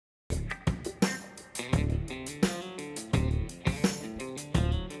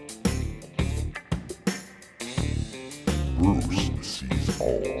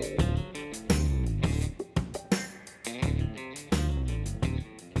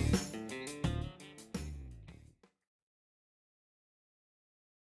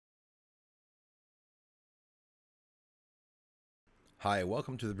Hi,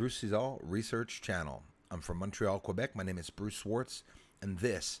 welcome to the Bruce Cesal Research Channel. I'm from Montreal, Quebec. My name is Bruce Swartz, and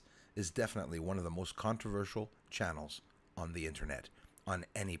this is definitely one of the most controversial channels on the internet, on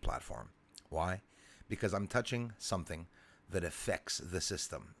any platform. Why? Because I'm touching something that affects the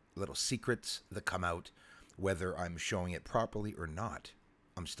system. Little secrets that come out, whether I'm showing it properly or not.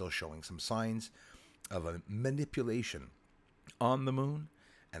 I'm still showing some signs of a manipulation on the moon,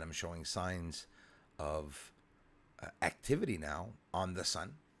 and I'm showing signs of activity now on the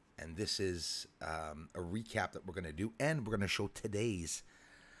sun. And this is a recap that we're going to do, and we're going to show today's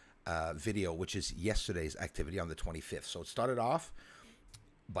video, which is yesterday's activity on the 25th. So it started off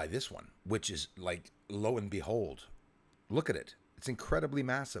by this one, which is like, lo and behold, look at it. It's incredibly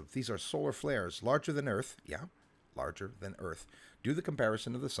massive. These are solar flares, larger than Earth. Yeah, larger than Earth. Do the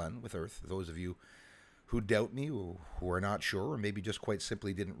comparison of the sun with Earth. Those of you who doubt me, who are not sure, or maybe just quite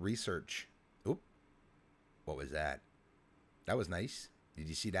simply didn't research. Oop. What was that? That was nice. Did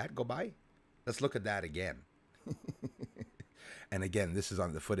you see that go by? Let's look at that again. And again, this is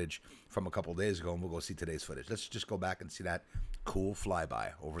on the footage from a couple days ago, and we'll go see today's footage. Let's just go back and see that cool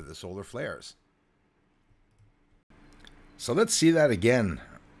flyby over the solar flares. So let's see that again.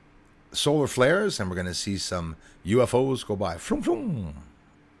 Solar flares, and we're going to see some UFOs go by. Vroom, vroom.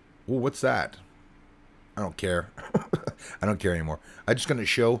 Oh, what's that? I don't care. I don't care anymore. I'm just going to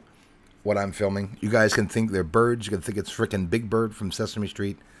show what I'm filming. You guys can think they're birds. You can think it's frickin' Big Bird from Sesame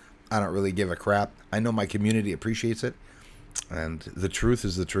Street. I don't really give a crap. I know my community appreciates it, and the truth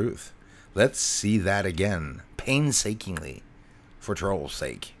is the truth. Let's see that again, painstakingly, for troll's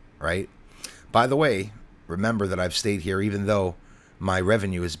sake, right? By the way, remember that I've stayed here even though my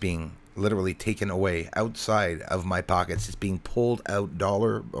revenue is being literally taken away outside of my pockets. It's being pulled out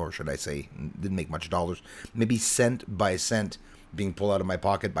dollar, or should I say, didn't make much dollars, maybe cent by cent, being pulled out of my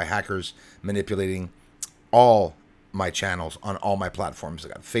pocket by hackers manipulating all my channels on all my platforms. I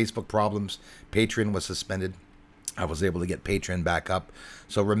got Facebook problems. Patreon was suspended. I was able to get Patreon back up.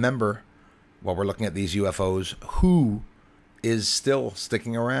 So remember, while we're looking at these UFOs, who is still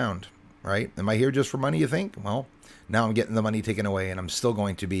sticking around, right? Am I here just for money, you think? Well, now I'm getting the money taken away, and I'm still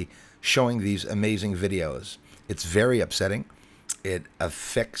going to be showing these amazing videos. It's very upsetting. It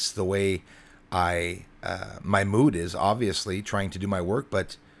affects the way my mood is, obviously, trying to do my work,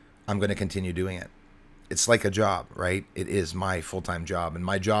 but I'm going to continue doing it. It's like a job, right? It is my full-time job, and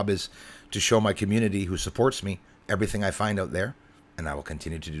my job is to show my community who supports me everything I find out there, and I will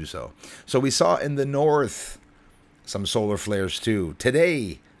continue to do so. So we saw in the north some solar flares too.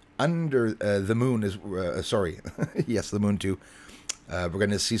 Today, under the moon is, sorry, yes, the moon too. We're going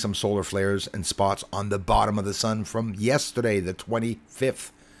to see some solar flares and spots on the bottom of the sun from yesterday, the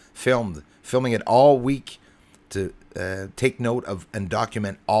 25th. Filming it all week to take note of and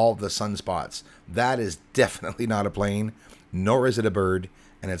document all the sunspots. That is definitely not a plane, nor is it a bird,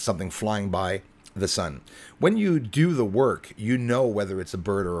 and it's something flying by the sun. When you do the work, you know whether it's a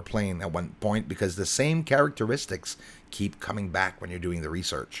bird or a plane at one point, because the same characteristics keep coming back when you're doing the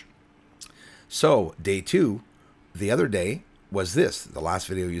research. So day two, the other day, was this. The last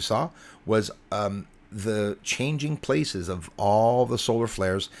video you saw was the changing places of all the solar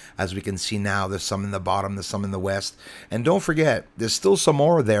flares. As we can see now, there's some in the bottom, there's some in the west. And don't forget, there's still some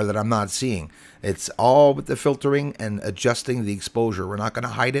more there that I'm not seeing. It's all with the filtering and adjusting the exposure. We're not going to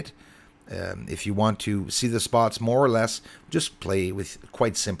hide it. If you want to see the spots more or less, just play with,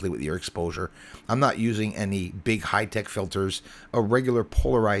 quite simply, with your exposure. I'm not using any big high-tech filters, a regular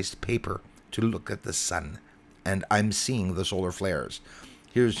polarized paper to look at the sun. And I'm seeing the solar flares.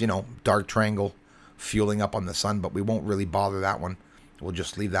 Here's, dark triangle fueling up on the sun, but we won't really bother that one. We'll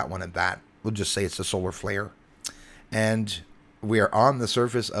just leave that one at that. We'll just say it's a solar flare. And we are on the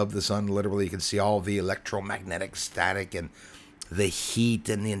surface of the sun. Literally, you can see all the electromagnetic static and the heat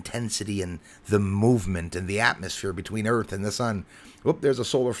and the intensity and the movement and the atmosphere between Earth and the sun. Whoop, there's a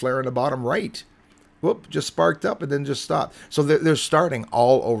solar flare in the bottom right. Whoop, just sparked up and then just stopped. So they're starting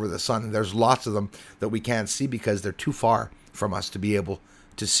all over the sun. There's lots of them that we can't see because they're too far from us to be able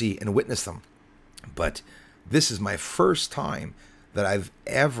to see and witness them. But this is my first time that I've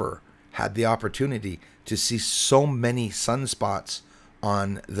ever had the opportunity to see so many sunspots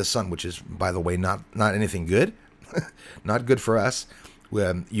on the sun, which is, by the way, not anything good. Not good for us.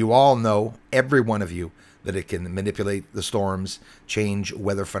 You all know, every one of you, that it can manipulate the storms, change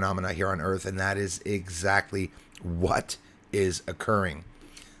weather phenomena here on Earth, and that is exactly what is occurring.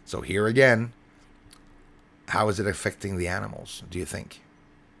 So here again, how is it affecting the animals, do you think?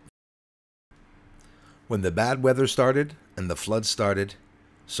 When the bad weather started and the floods started,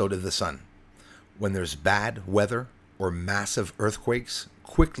 so did the sun. When there's bad weather or massive earthquakes,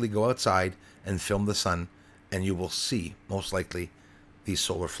 quickly go outside and film the sun, and you will see, most likely, these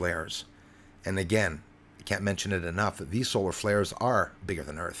solar flares. And again, I can't mention it enough that these solar flares are bigger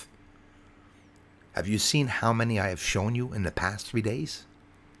than Earth. Have you seen how many I have shown you in the past 3 days?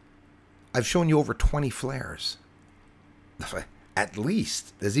 I've shown you over 20 flares. At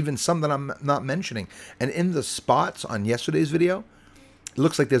least. There's even some that I'm not mentioning. And in the spots on yesterday's video, it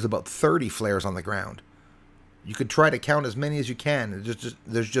looks like there's about 30 flares on the ground. You could try to count as many as you can.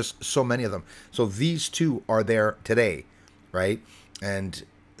 There's just so many of them. So these two are there today, right? And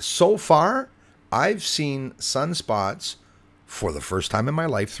so far, I've seen sunspots for the first time in my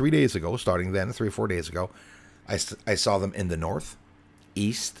life 3 days ago, starting then 3 or 4 days ago. I saw them in the north,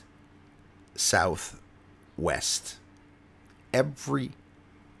 east, south, west. Every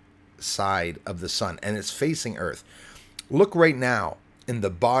side of the sun, and it's facing Earth. Look right now in the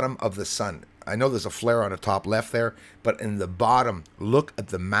bottom of the sun. I know there's a flare on the top left there, but in the bottom, look at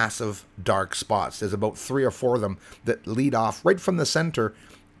the massive dark spots. There's about 3 or 4 of them that lead off right from the center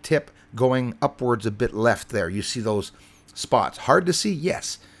tip going upwards a bit left there. You see those spots. Hard to see,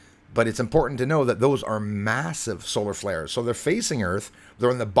 yes, but it's important to know that those are massive solar flares. So they're facing Earth,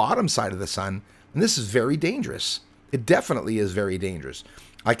 they're on the bottom side of the sun, and this is very dangerous. It definitely is very dangerous.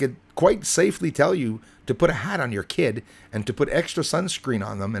 I could quite safely tell you to put a hat on your kid and to put extra sunscreen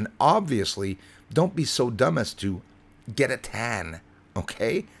on them, and obviously don't be so dumb as to get a tan,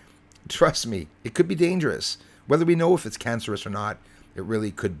 okay? Trust me, it could be dangerous. Whether we know if it's cancerous or not, it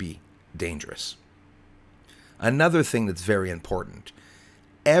really could be dangerous. Another thing that's very important,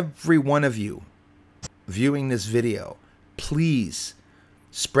 every one of you viewing this video, please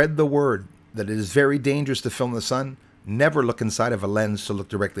spread the word that it is very dangerous to film the sun. Never look inside of a lens to look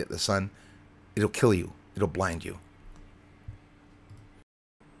directly at the sun. It'll kill you. It'll blind you.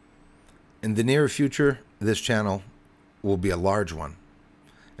 In the near future, this channel will be a large one.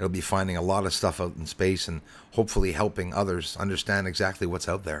 It'll be finding a lot of stuff out in space and hopefully helping others understand exactly what's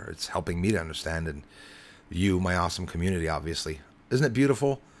out there. It's helping me to understand, and you, my awesome community, obviously. Isn't it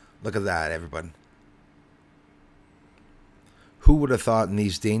beautiful? Look at that, everybody. Who would have thought in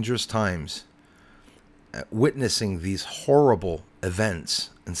these dangerous times, witnessing these horrible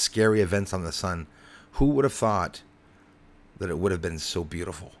events and scary events on the sun, who would have thought that it would have been so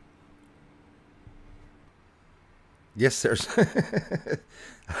beautiful? Yes, there's,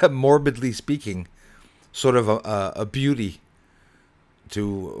 morbidly speaking, sort of a beauty to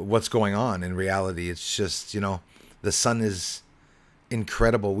what's going on in reality. It's just, you know, the sun is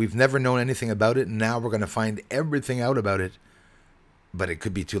incredible. We've never known anything about it, and now we're going to find everything out about it. But it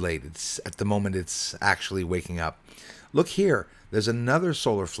could be too late. It's at the moment it's actually waking up. Look here, there's another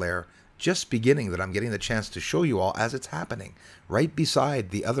solar flare just beginning that I'm getting the chance to show you all as it's happening, right beside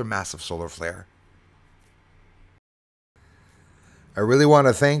the other massive solar flare. I really want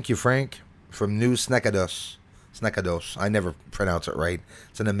to thank you, Frank, from New Sneckados. Sneckados. I never pronounce it right.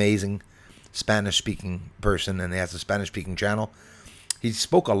 It's an amazing Spanish-speaking person, and he has a Spanish-speaking channel. He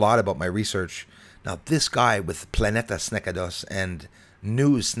spoke a lot about my research. Now, this guy with Planeta Sneckados and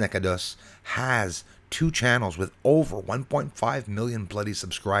News Sneckados has 2 channels with over 1.5 million bloody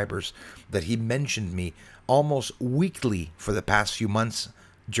subscribers that he mentioned me almost weekly for the past few months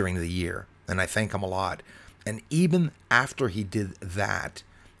during the year. And I thank him a lot. And even after he did that,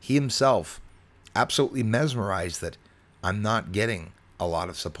 he himself absolutely mesmerized that I'm not getting a lot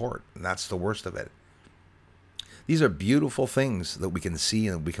of support. And that's the worst of it. These are beautiful things that we can see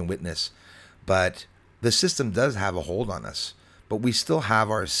and we can witness. But the system does have a hold on us. But we still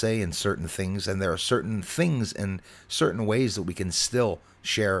have our say in certain things, and there are certain things and certain ways that we can still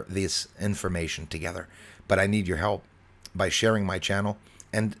share this information together. But I need your help by sharing my channel.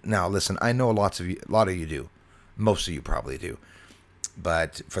 And now, listen, I know a lot of you do. Most of you probably do.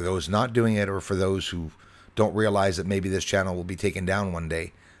 But for those not doing it, or for those who don't realize that maybe this channel will be taken down one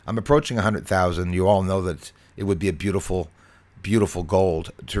day, I'm approaching 100,000. You all know that it would be a beautiful goal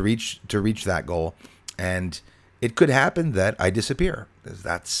to reach that goal, and it could happen that I disappear.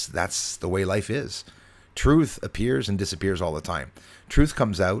 That's the way life is. Truth appears and disappears all the time. Truth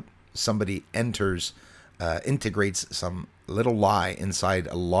comes out, somebody enters, integrates some little lie inside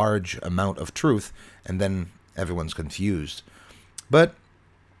a large amount of truth, and then everyone's confused. But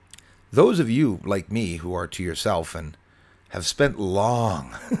those of you like me who are to yourself and have spent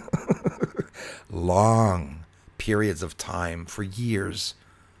long periods of time, for years,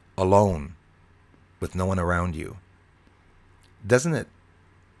 alone, with no one around you, doesn't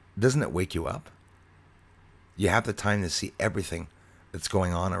it wake you up? You have the time to see everything that's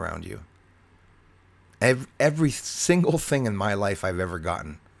going on around you. Every single thing in my life I've ever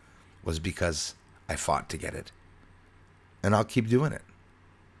gotten was because I fought to get it. And I'll keep doing it.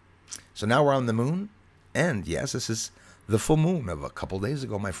 So now we're on the moon, and yes, this is the full moon of a couple days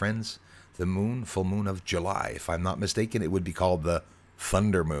ago, my friends. The full moon of July. If I'm not mistaken, it would be called the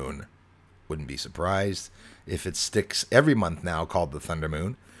Thunder Moon. Wouldn't be surprised if it sticks every month now, called the Thunder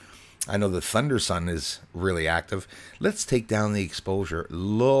Moon. I know the Thunder Sun is really active. Let's take down the exposure.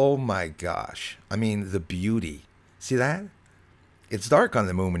 Oh my gosh. I mean, the beauty. See that? It's dark on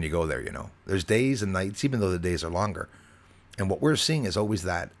the moon when you go there, you know. There's days and nights, even though the days are longer. And what we're seeing is always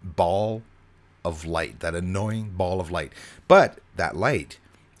that ball of light, that annoying ball of light. But that light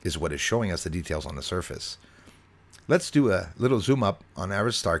is what is showing us the details on the surface. Let's do a little zoom up on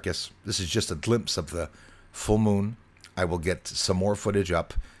Aristarchus. This is just a glimpse of the full moon. I will get some more footage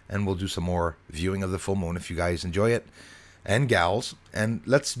up, and we'll do some more viewing of the full moon if you guys enjoy it, and gals. And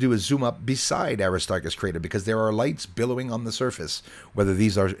let's do a zoom up beside Aristarchus crater, because there are lights billowing on the surface. Whether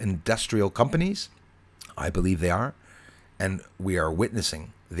these are industrial companies, I believe they are, and we are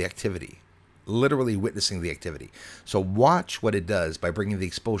witnessing the activity. Literally witnessing the activity. So watch what it does by bringing the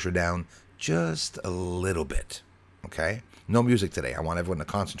exposure down just a little bit. Okay? No music today. I want everyone to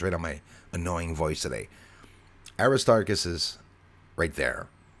concentrate on my annoying voice today. Aristarchus is right there.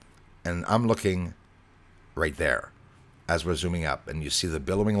 And I'm looking right there as we're zooming up. And you see the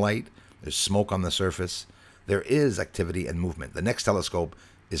billowing light. There's smoke on the surface. There is activity and movement. The next telescope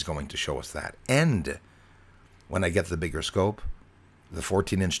is going to show us that. And when I get the bigger scope, the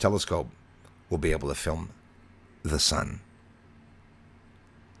 14-inch telescope, we'll be able to film the sun.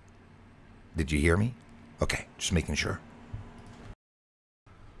 Did you hear me? Okay, just making sure.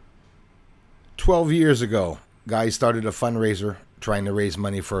 12 years ago, guy started a fundraiser trying to raise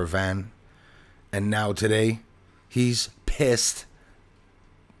money for a van. And now today, he's pissed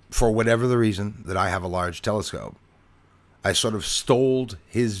for whatever the reason that I have a large telescope. I sort of stole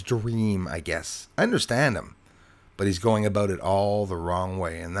his dream, I guess. I understand him, but he's going about it all the wrong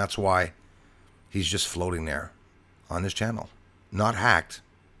way. And that's why he's just floating there on his channel. Not hacked,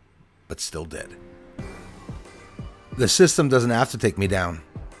 but still dead. The system doesn't have to take me down.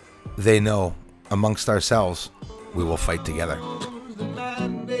 They know, amongst ourselves, we will fight together. The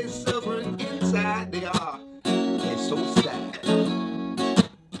man they suffering inside, they are. They're so sad.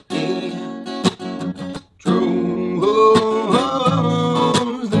 Yeah. True.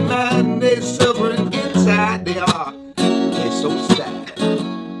 Oh, the man they suffering inside, they are. They're so sad.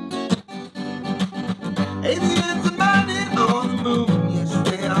 Aliens are mining on the moon. Yes,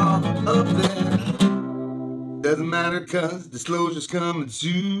 they are up there. Doesn't matter, cause disclosure's coming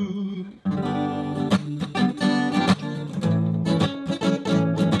soon.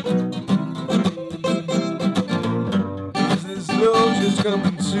 Disclosure's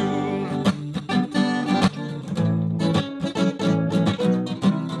coming soon.